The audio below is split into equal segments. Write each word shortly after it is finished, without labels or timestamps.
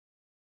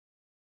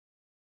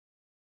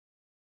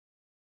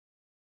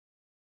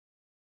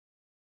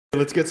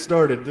Let's get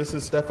started. This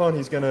is Stefan.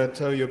 He's going to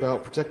tell you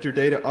about protect your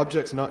data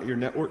objects, not your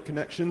network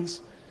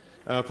connections.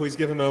 Please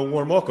give him a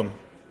warm welcome.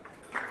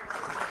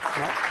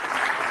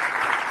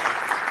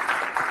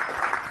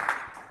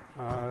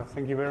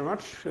 Thank you very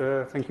much.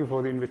 Thank you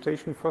for the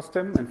invitation,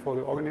 FOSDEM, and for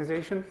the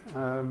organization.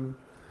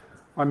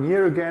 I'm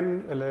here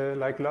again,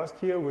 like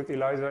last year, with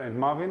Eliza and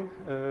Marvin,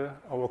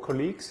 our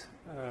colleagues.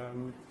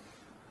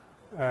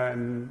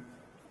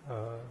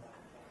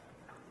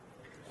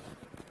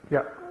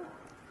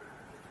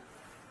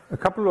 A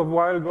couple of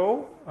while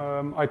ago,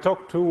 I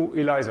talked to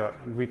Eliza,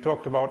 and we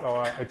talked about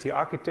our IT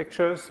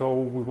architecture. So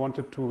we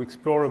wanted to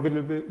explore a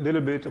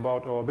little bit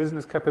about our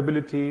business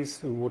capabilities.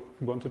 We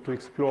wanted to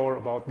explore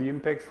about the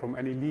impact from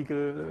any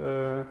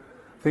legal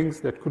things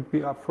that could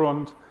be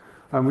upfront.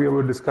 And we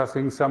were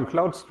discussing some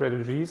cloud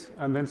strategies.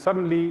 And then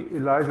suddenly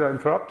Eliza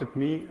interrupted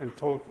me and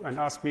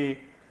asked me,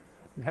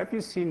 "Have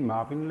you seen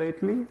Marvin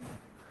lately?"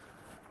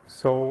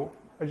 So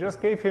I just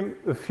gave him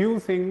a few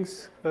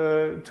things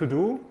to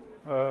do.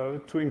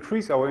 To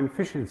increase our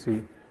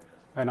efficiency,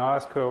 and I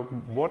asked her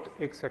what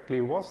exactly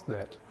was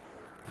that,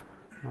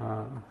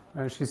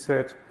 and she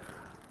said,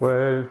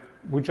 "Well,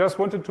 we just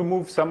wanted to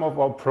move some of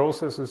our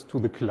processes to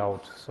the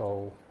cloud,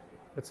 so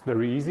it's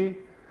very easy.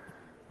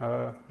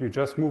 You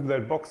just move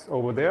that box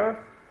over there.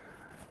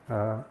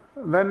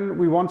 Then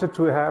we wanted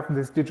to have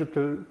this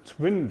digital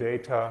twin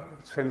data,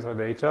 sensor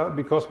data,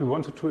 because we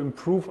wanted to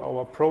improve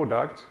our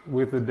product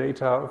with the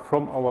data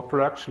from our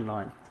production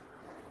line.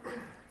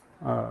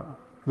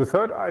 The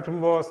third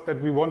item was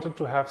that we wanted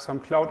to have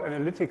some cloud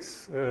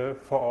analytics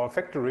for our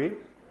factory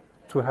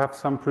to have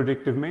some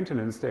predictive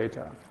maintenance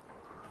data.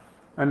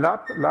 And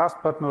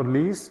last but not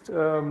least,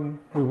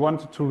 we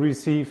wanted to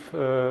receive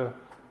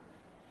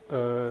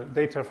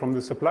data from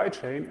the supply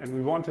chain, and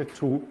we wanted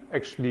to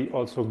actually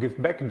also give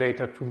back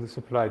data to the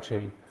supply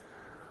chain.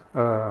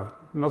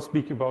 Not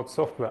speak about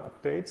software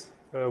updates,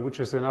 which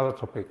is another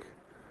topic.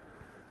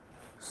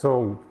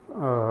 So,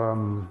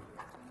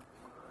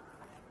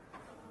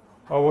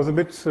 I was a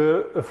bit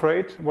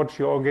afraid what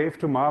you all gave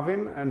to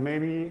Marvin, and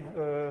maybe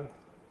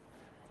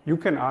you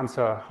can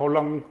answer. How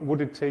long would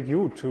it take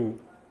you to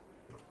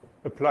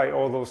apply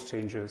all those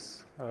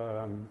changes?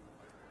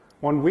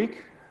 1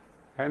 week?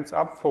 Hands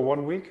up for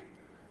 1 week?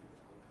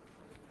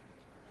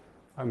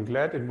 I'm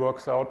glad it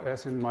works out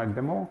as in my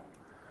demo.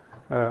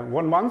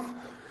 1 month?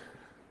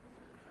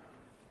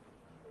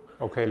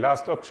 Okay,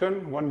 last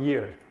option, 1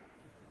 year.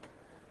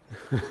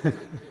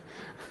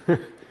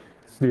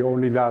 It's the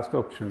only last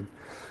option.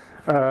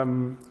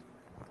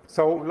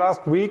 So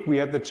last week we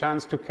had the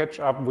chance to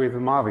catch up with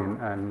Marvin,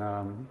 and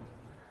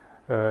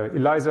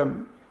Eliza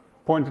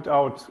pointed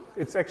out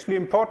it's actually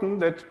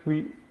important that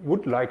we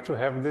would like to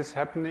have this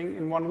happening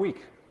in 1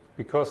 week,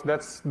 because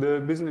that's the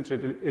business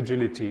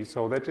agility.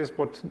 So that is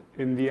what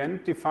in the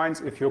end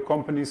defines if your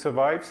company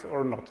survives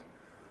or not.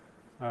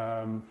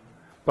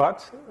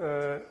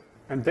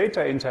 And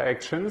data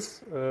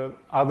interactions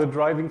are the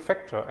driving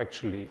factor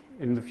actually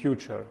in the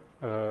future.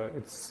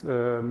 It's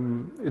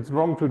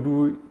wrong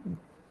to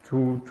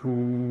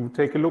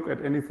take a look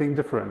at anything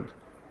different.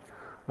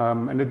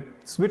 And a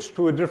switch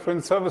to a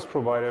different service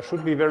provider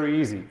should be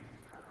very easy.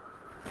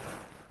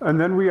 And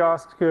then we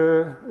asked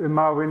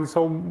Marvin,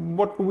 so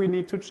what do we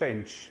need to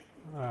change?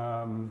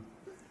 And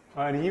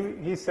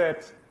he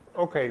said,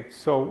 okay,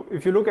 so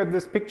if you look at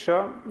this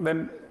picture,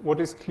 then what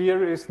is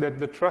clear is that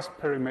the trust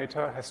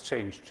perimeter has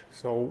changed.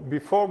 So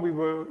before we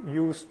were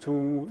used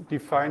to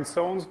define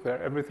zones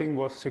where everything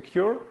was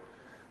secure.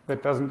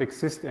 That doesn't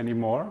exist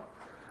anymore,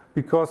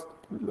 because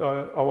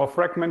our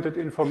fragmented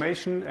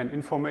information and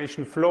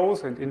information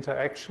flows and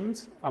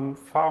interactions are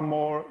far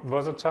more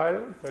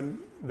versatile than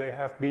they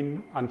have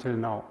been until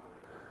now.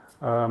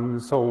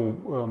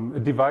 A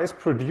device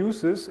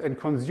produces and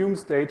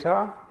consumes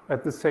data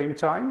at the same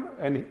time,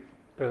 and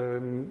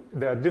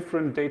there are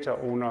different data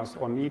owners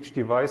on each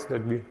device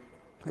that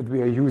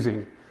we are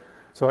using.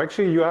 So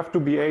actually you have to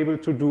be able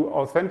to do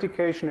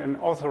authentication and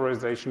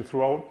authorization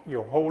throughout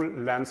your whole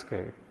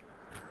landscape.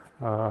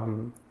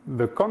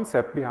 The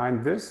concept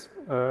behind this,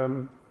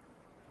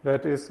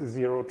 that is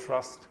zero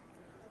trust.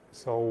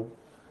 So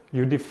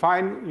you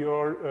define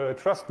your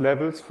trust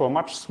levels for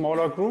much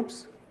smaller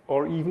groups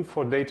or even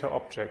for data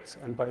objects.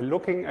 And by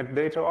looking at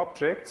data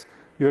objects,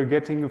 you're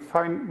getting a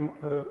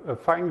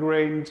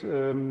fine-grained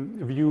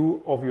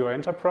view of your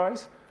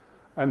enterprise.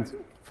 And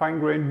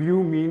fine-grained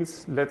view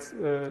means,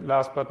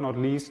 last but not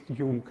least,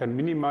 you can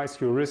minimize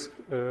your risk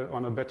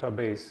on a better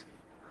base.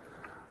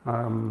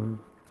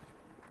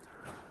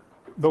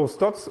 Those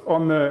dots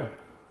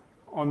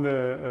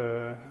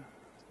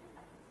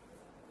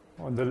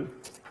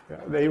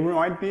they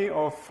remind me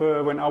of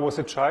when I was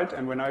a child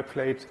and when I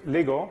played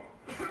Lego.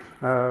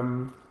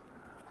 And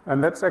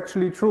that's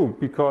actually true,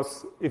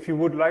 because if you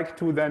would like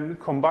to then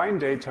combine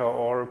data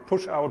or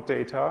push out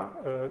data,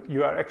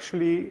 you are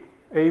actually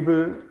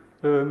able,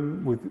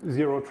 with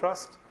zero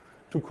trust,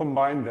 to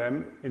combine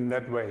them in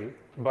that way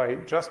by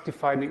just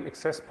defining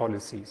access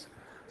policies.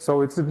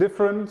 So it's a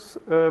different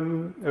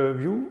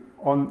view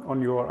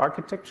on your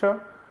architecture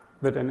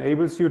that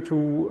enables you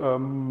to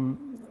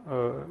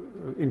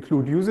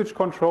include usage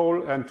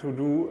control and to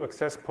do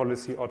access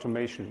policy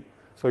automation.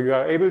 So you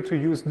are able to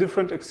use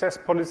different access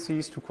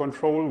policies to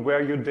control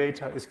where your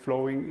data is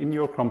flowing in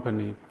your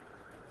company.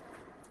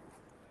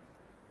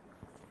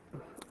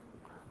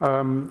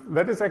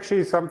 That is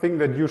actually something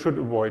that you should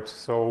avoid.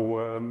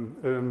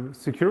 So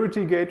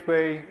security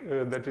gateway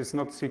that is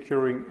not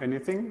securing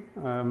anything.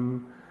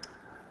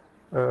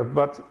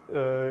 But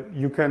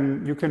you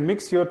can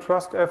mix your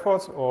trust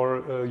efforts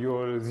or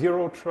your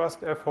zero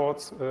trust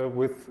efforts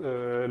with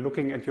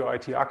looking at your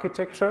IT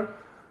architecture,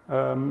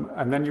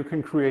 and then you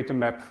can create a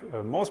map.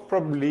 Most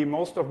probably,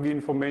 most of the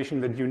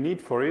information that you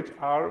need for it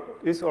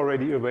is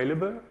already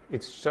available.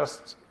 It's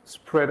just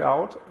spread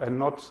out and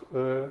not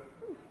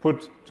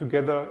put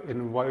together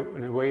in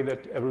a way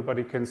that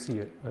everybody can see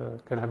it,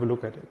 can have a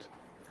look at it.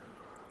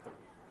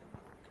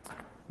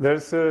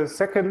 There's a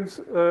second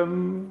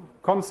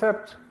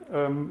concept,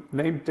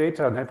 named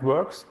data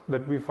networks,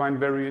 that we find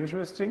very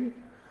interesting.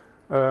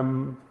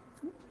 In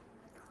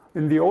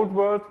the old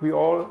world, we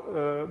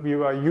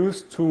are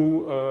used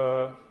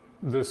to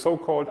the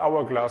so-called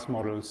hourglass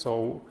model.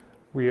 So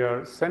we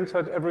are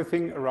centered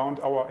everything around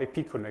our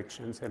IP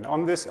connections. And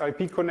on this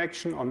IP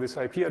connection, on this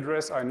IP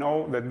address, I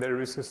know that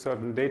there is a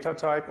certain data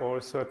type or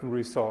a certain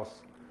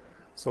resource.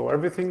 So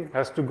everything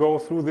has to go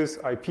through this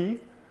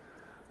IP,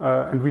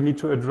 and we need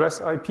to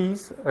address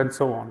IPs and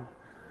so on.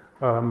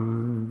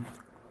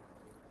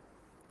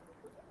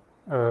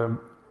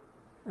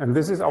 And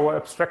this is our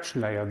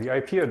abstraction layer. The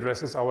IP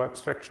address is our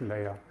abstraction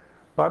layer.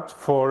 But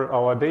for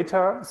our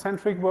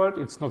data-centric world,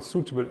 it's not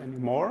suitable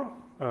anymore.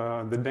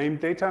 The named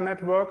data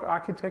network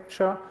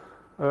architecture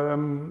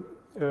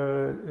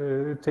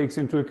takes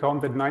into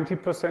account that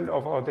 90%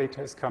 of our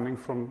data is coming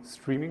from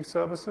streaming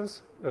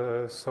services.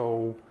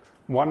 So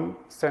one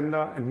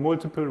sender and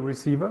multiple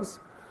receivers.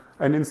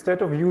 And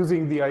instead of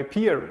using the IP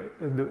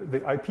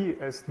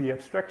as the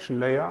abstraction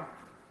layer,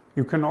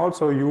 you can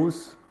also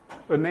use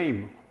a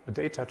name, a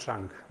data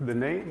chunk, a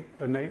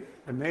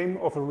name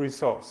of a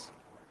resource.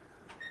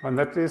 And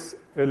that is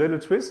a little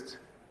twist,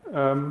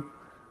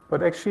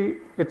 but actually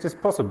it is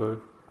possible.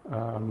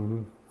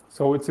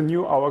 So it's a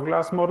new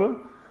hourglass model.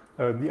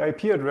 The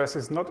IP address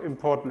is not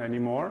important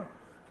anymore,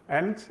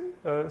 and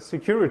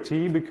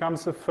security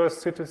becomes the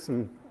first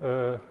citizen.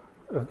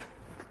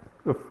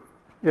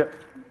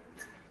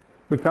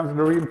 Becomes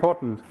very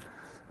important.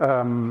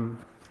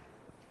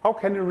 How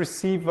can a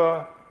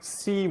receiver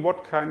see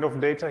what kind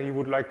of data he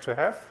would like to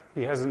have?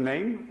 He has a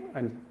name,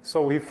 and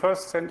so he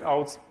first sends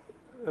out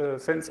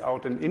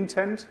an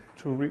intent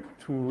to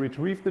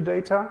retrieve the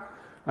data,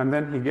 and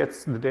then he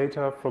gets the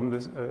data from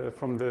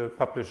the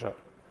publisher.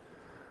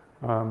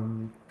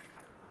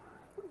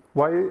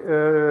 Why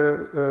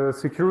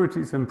security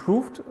is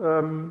improved?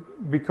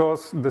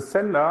 Because the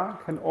sender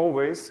can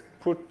always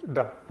put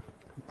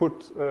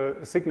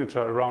a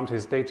signature around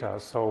his data.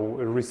 So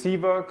a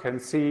receiver can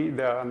see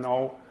there are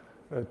now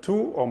 2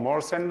 or more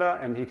sender,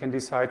 and he can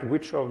decide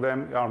which of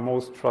them are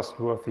most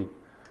trustworthy.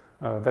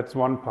 That's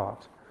one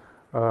part.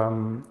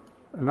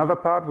 Another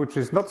part, which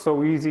is not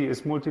so easy,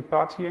 is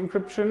multi-party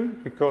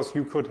encryption, because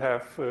you could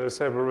have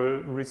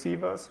several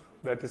receivers.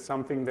 That is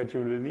something that you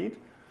will need.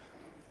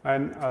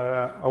 And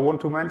I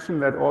want to mention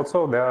that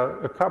also there are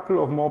a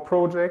couple of more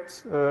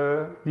projects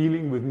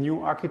dealing with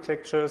new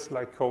architectures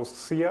like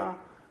FOSDEM.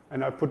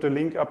 And I put a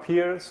link up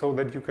here so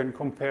that you can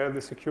compare the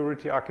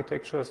security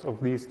architectures of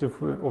these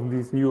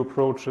new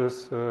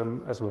approaches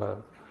as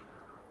well.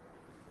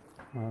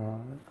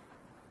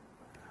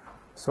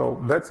 So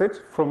that's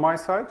it from my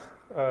side.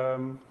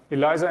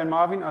 Eliza and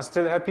Marvin are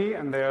still happy,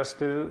 and they are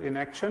still in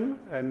action,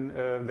 and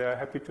they are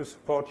happy to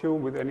support you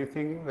with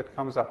anything that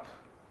comes up.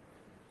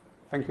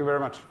 Thank you very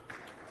much.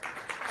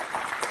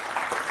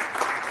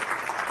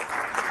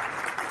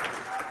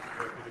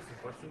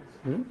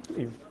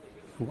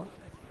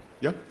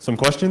 Yeah, some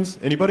questions?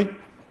 Anybody?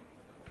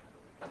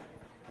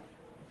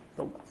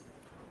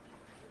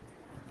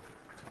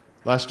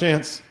 Last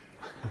chance.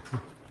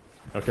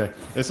 Okay,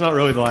 it's not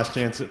really the last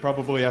chance.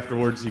 Probably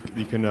afterwards you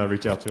can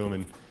reach out to them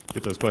and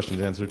get those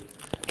questions answered.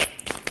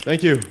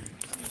 Thank you.